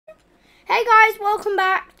Hey guys, welcome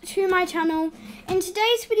back to my channel. In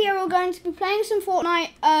today's video we're going to be playing some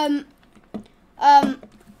Fortnite, and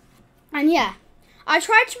yeah. I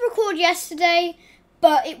tried to record yesterday,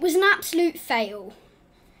 but it was an absolute fail.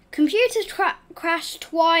 Computer crashed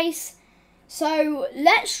twice, so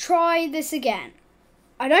let's try this again.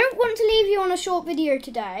 I don't want to leave you on a short video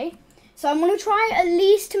today, so I'm going to try at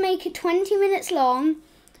least to make it 20 minutes long,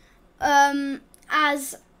 and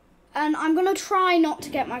I'm going to try not to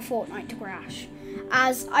get my Fortnite to crash,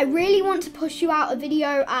 as I really want to push you out a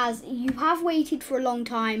video, as you have waited for a long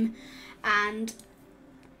time, and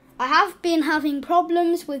I have been having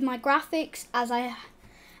problems with my graphics as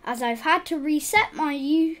I've had to reset my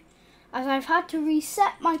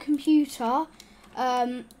computer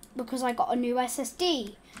because I got a new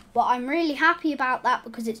SSD. But I'm really happy about that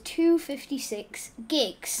because it's 256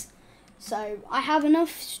 gigs. So I have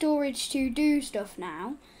enough storage to do stuff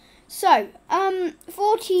now. So,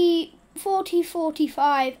 45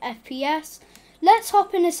 FPS. Let's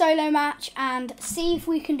hop in a solo match and see if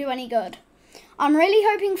we can do any good. I'm really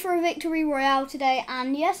hoping for a victory royale today,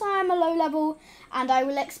 and yes, I am a low level, and I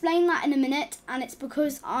will explain that in a minute, and it's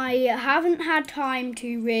because I haven't had time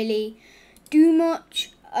to really do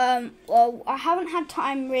much. Well, I haven't had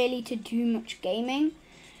time really to do much gaming.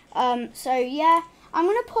 So yeah, I'm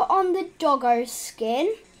going to put on the doggo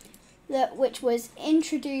skin, which was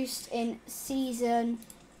introduced in season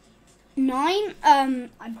 9,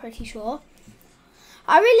 I'm pretty sure.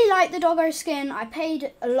 I really like the doggo skin. I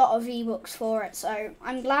paid a lot of V-Bucks for it, so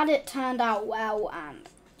I'm glad it turned out well, and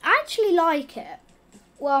I actually like it.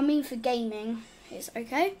 Well, I mean, for gaming, it's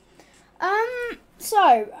okay.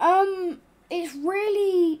 It's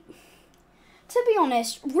really, to be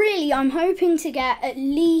honest, really, I'm hoping to get at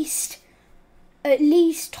least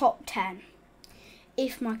top 10.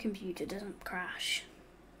 If my computer doesn't crash.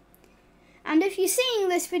 And if you're seeing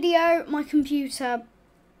this video, my computer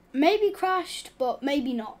maybe crashed, but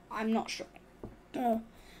maybe not. I'm not sure.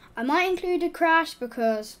 I might include a crash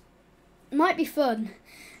because it might be fun.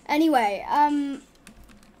 Anyway, I'm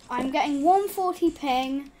getting 140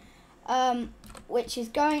 ping, which is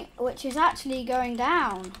actually going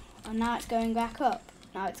down, and now it's going back up.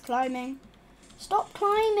 Now it's climbing. Stop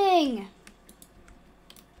climbing!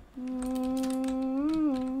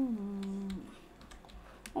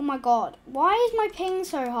 Oh my god, why is my ping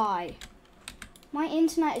so high? My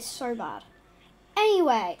internet is so bad.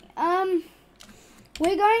 Anyway,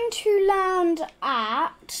 we're going to land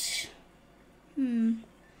at,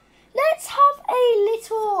 let's have a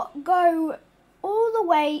little go all the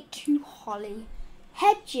way to Holly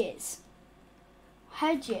Hedges.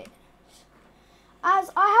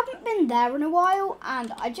 As I haven't been there in a while,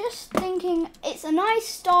 and I just thinking it's a nice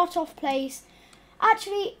start off place.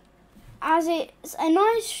 Actually, as it's a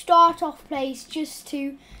nice start off place just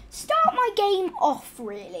to start my game off,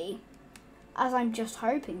 really. As I'm just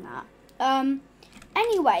hoping that.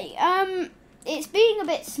 Anyway, it's being a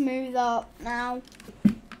bit smoother now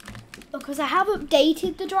because I have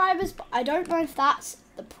updated the drivers, but I don't know if that's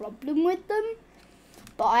the problem with them.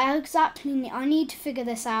 But I need to figure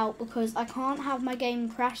this out because I can't have my game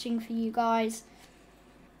crashing for you guys.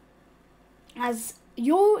 As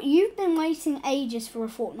you've been waiting ages for a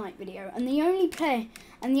Fortnite video, and the only thing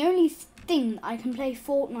I can play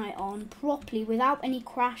Fortnite on properly without any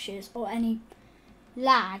crashes or any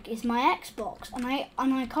lag is my Xbox, and I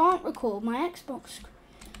can't record my Xbox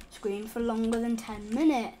screen for longer than 10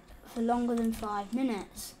 minutes, for longer than 5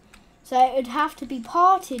 minutes. So it would have to be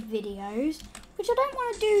parted videos, which I don't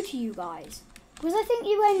want to do to you guys, because I think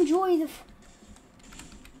you enjoy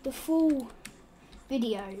the full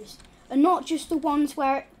videos, and not just the ones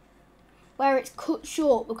where it's cut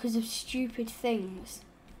short because of stupid things,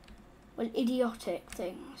 well, idiotic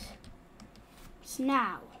things. So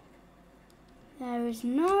now, there is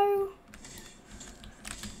no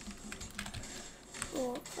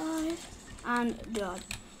 4, 5, and done.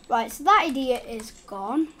 Right, so that idiot is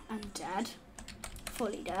gone and dead,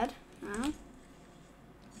 fully dead now.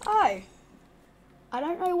 Oh, I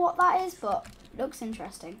don't know what that is, but it looks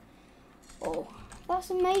interesting. Oh, that's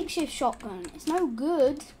a makeshift shotgun. It's no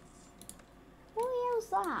good. What the hell's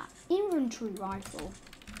that? Inventory rifle.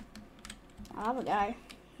 I'll have a go.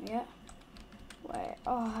 Yeah. Wait.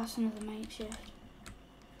 Oh, that's another makeshift.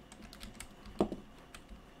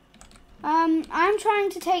 I'm trying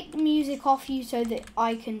to take the music off you so that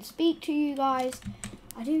I can speak to you guys.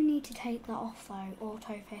 I do need to take that off though.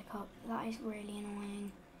 Auto pickup. That is really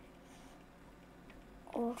annoying.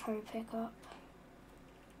 Auto pickup.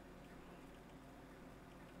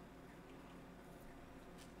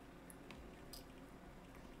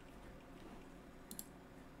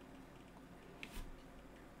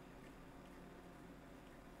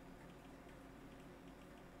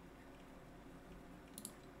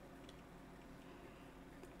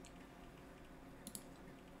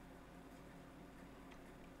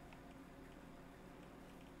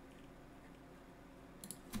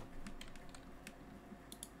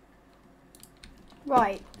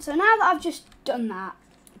 Right, so now that I've just done that.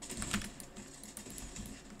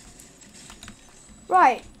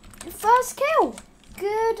 Right, first kill.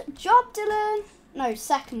 Good job, Dylan. No,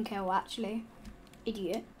 second kill, actually.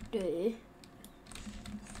 Idiot. Duh. I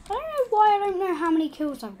don't know why I don't know how many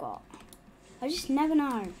kills I've got. I just never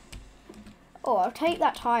know. Oh, I'll take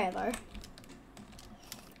that tyre, though.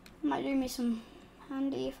 Might do me some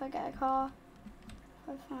handy if I get a car.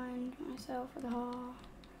 If I find myself a car.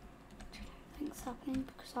 Things happening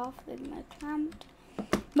because half of them are clamped.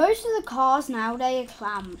 Most of the cars nowadays are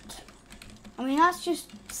clamped. I mean, that's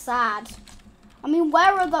just sad. I mean,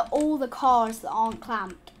 where are all the cars that aren't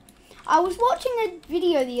clamped? I was watching a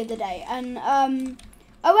video the other day, and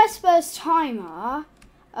OS First Timer,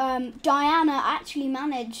 Diana actually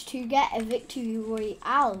managed to get a victory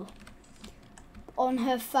royale on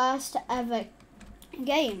her first ever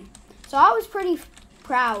game. So I was pretty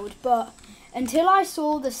proud, but until I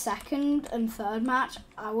saw the second and third match,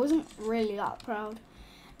 I wasn't really that proud.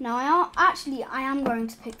 Now, I am going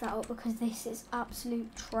to pick that up because this is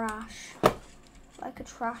absolute trash. Like a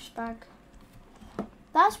trash bag.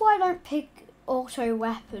 That's why I don't pick auto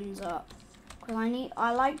weapons up. Because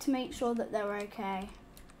I like to make sure that they're okay.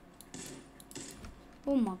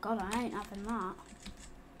 Oh my god, I ain't having that.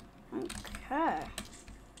 Okay.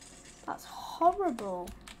 That's horrible.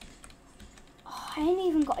 Oh, I ain't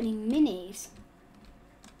even got any minis.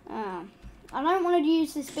 I don't want to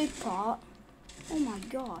use this big part. Oh my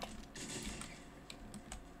god.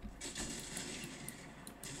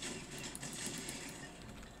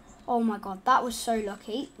 Oh my god, that was so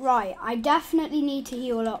lucky. Right, I definitely need to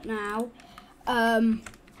heal up now. That's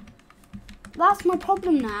my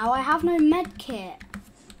problem now. I have no med kit.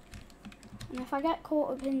 And if I get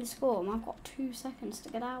caught up in the storm, I've got 2 seconds to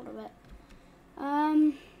get out of it.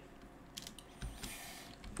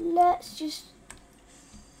 Let's just...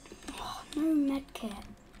 Oh, no med kit.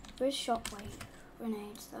 There's shockwave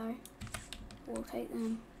grenades though. We'll take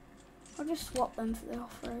them. I'll just swap them for the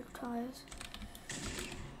off-road tyres.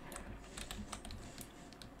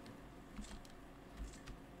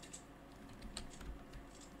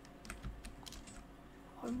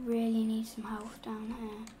 I really need some health down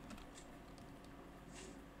here.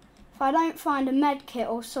 If I don't find a med kit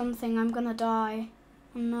or something, I'm gonna die.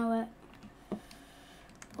 I know it.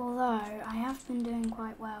 Although, I have been doing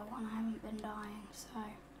quite well and I haven't been dying, so...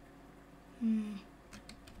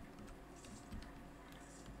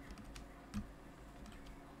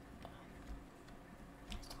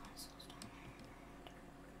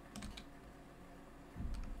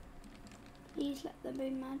 Please let there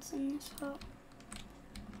be meds in this hut.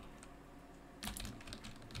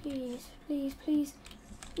 Please, please, please.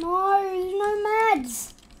 No, there's no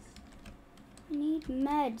meds. I need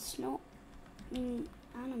meds, not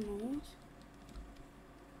animals.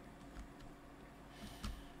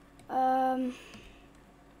 I'm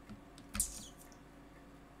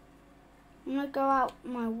gonna go out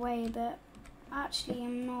my way, but actually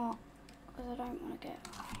I'm not, because I don't want to get...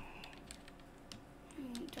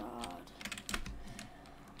 Oh god.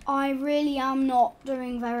 I really am not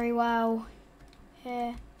doing very well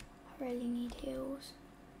here. I really need heals.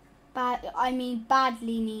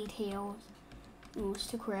 Badly need heals.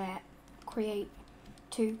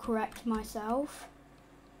 To correct myself.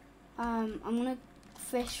 I'm gonna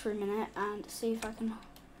fish for a minute and see if I can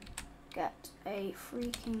get a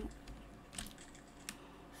freaking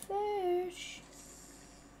fish.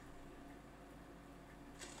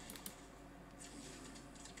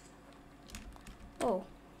 Oh,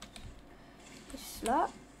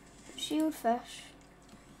 slap, shield fish.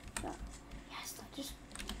 Yes, that just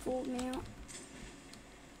fooled me out.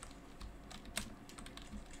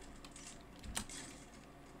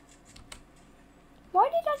 Why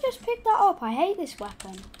did I just pick that up? I hate this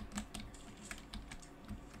weapon.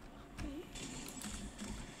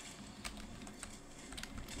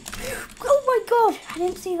 Oh my god! I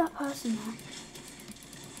didn't see that person there.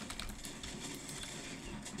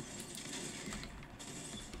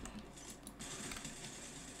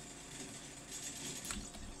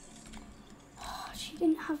 Oh, she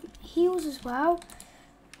didn't have heals as well.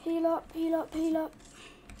 Heal up, heal up, heal up.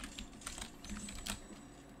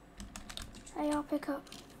 Hey, I'll pick up.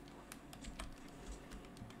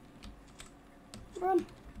 Run.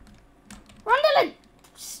 Run, Dylan!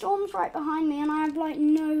 Storm's right behind me and I have like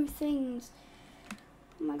no things.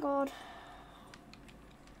 Oh my god.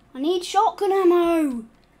 I need shotgun ammo!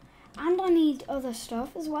 And I need other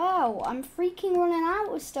stuff as well. I'm freaking running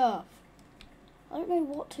out of stuff. I don't know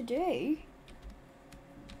what to do.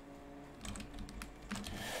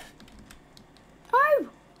 Oh!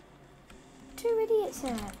 2 idiots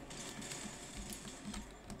here.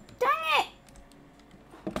 Dang it!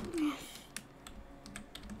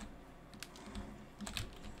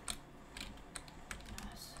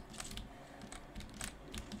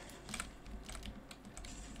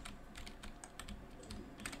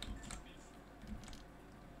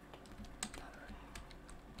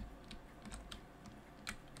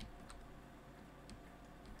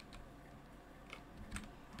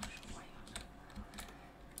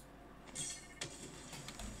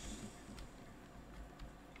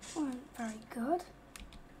 very good.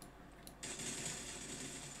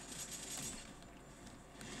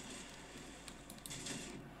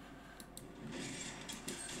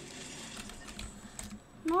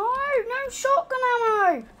 No shotgun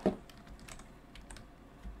ammo.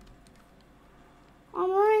 I'm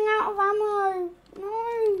running out of ammo. No.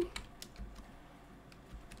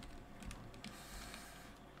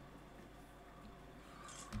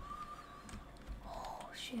 Oh,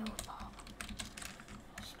 shield pop.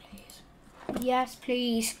 Yes, please. Yes,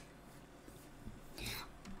 please.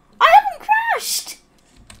 I haven't crashed.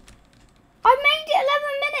 I made it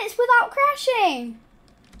 11 minutes without crashing.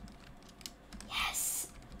 Yes.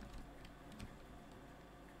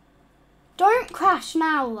 Don't crash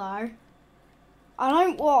now, though. I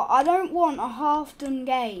don't want a half-done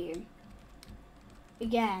game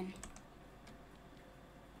again.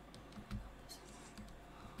 Is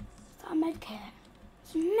that a med kit?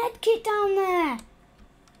 There's a med kit down there.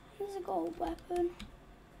 There's a gold weapon.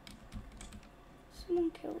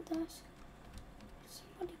 Someone killed us.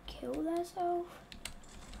 Somebody kill themselves.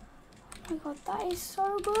 Oh my god, that is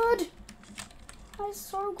so good. That is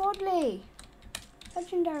so godly.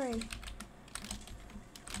 Legendary.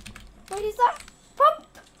 Wait, is that pump?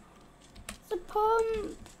 It's a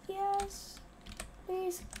pump. Yes.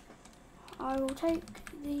 Please. I will take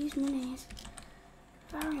these minis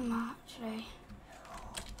very much.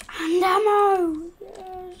 And ammo.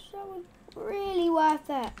 Yes, that was really worth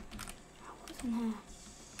it. What's in here?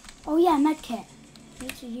 Oh yeah, medkit.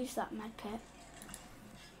 Need to use that medkit.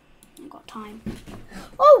 I've got time.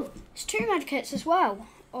 Oh, there's 2 medkits as well.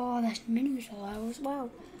 Oh, there's minis there as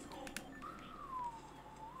well.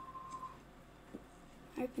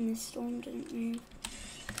 Hoping this storm doesn't move.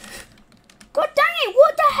 God dang it,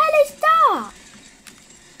 what the hell is that?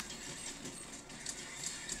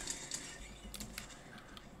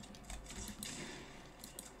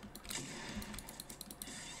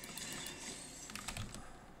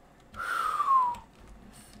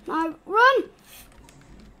 No, run!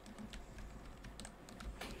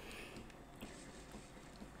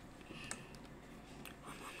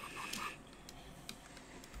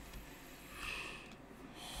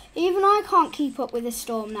 Even I can't keep up with the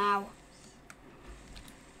storm now.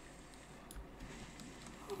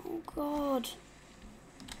 Oh God.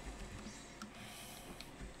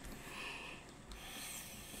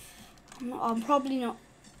 I'm probably not.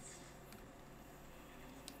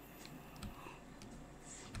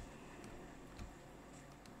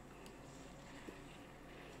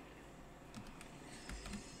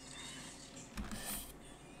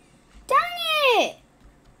 Dang it!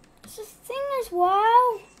 It's a thing as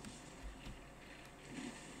well.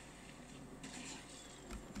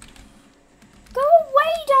 Go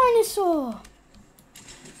away, dinosaur!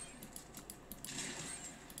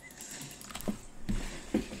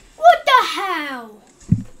 What the hell?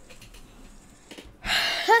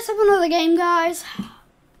 Let's have another game, guys.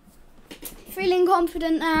 Feeling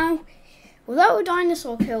confident now. Although a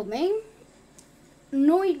dinosaur killed me.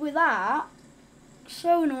 Annoyed with that.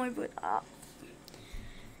 So annoyed with that.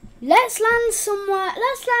 Let's land somewhere.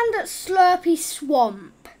 Let's land at Slurpy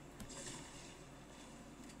Swamp.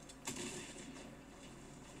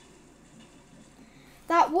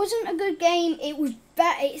 That wasn't a good game. It was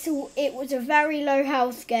it was a very low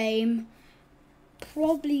health game.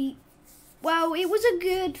 Probably, well, it was a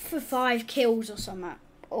good for 5 kills or something,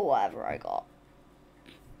 or whatever I got.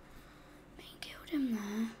 Killed him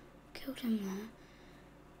there. Killed him there.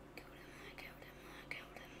 Killed him there. Killed him there.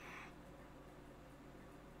 Killed him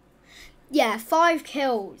there. Yeah, 5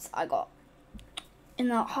 kills I got in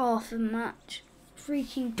that half a match.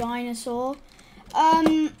 Freaking dinosaur.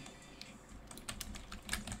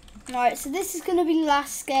 Right, so this is going to be the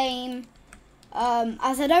last game,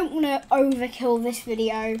 as I don't want to overkill this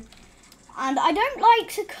video, and I don't like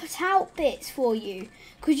to cut out bits for you,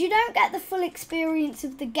 because you don't get the full experience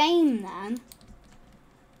of the game then.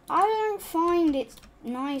 I don't find it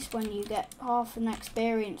nice when you get half an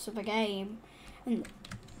experience of a game, and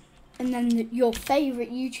then your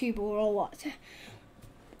favourite YouTuber or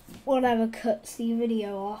whatever cuts the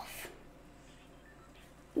video off.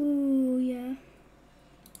 Ooh, yeah.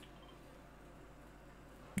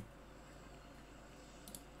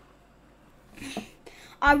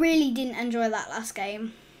 I really didn't enjoy that last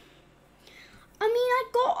game. I mean,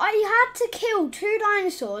 I had to kill 2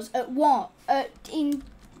 dinosaurs in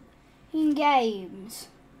games.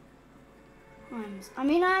 I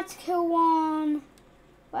mean, I had to kill one.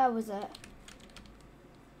 Where was it?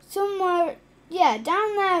 Somewhere, yeah,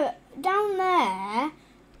 down there,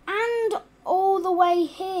 and all the way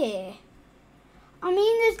here. I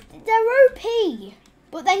mean, they're OP,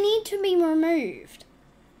 but they need to be removed.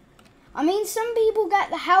 I mean, some people get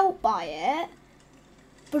the help by it,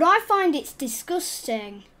 but I find it's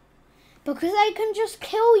disgusting because they can just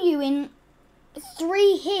kill you in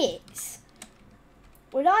 3 hits,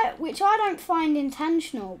 which I don't find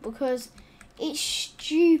intentional because it's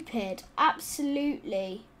stupid,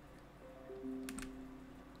 absolutely.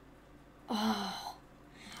 Oh,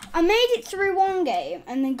 I made it through one game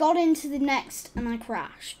and then got into the next and I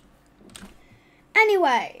crashed.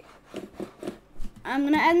 Anyway, I'm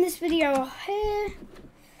going to end this video here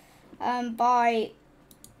by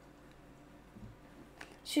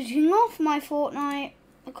shutting off my Fortnite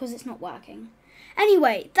because it's not working.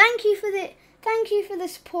 Anyway, thank you for the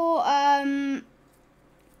support.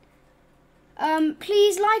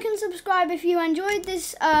 Please like and subscribe if you enjoyed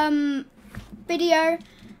this video,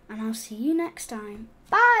 and I'll see you next time.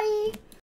 Bye.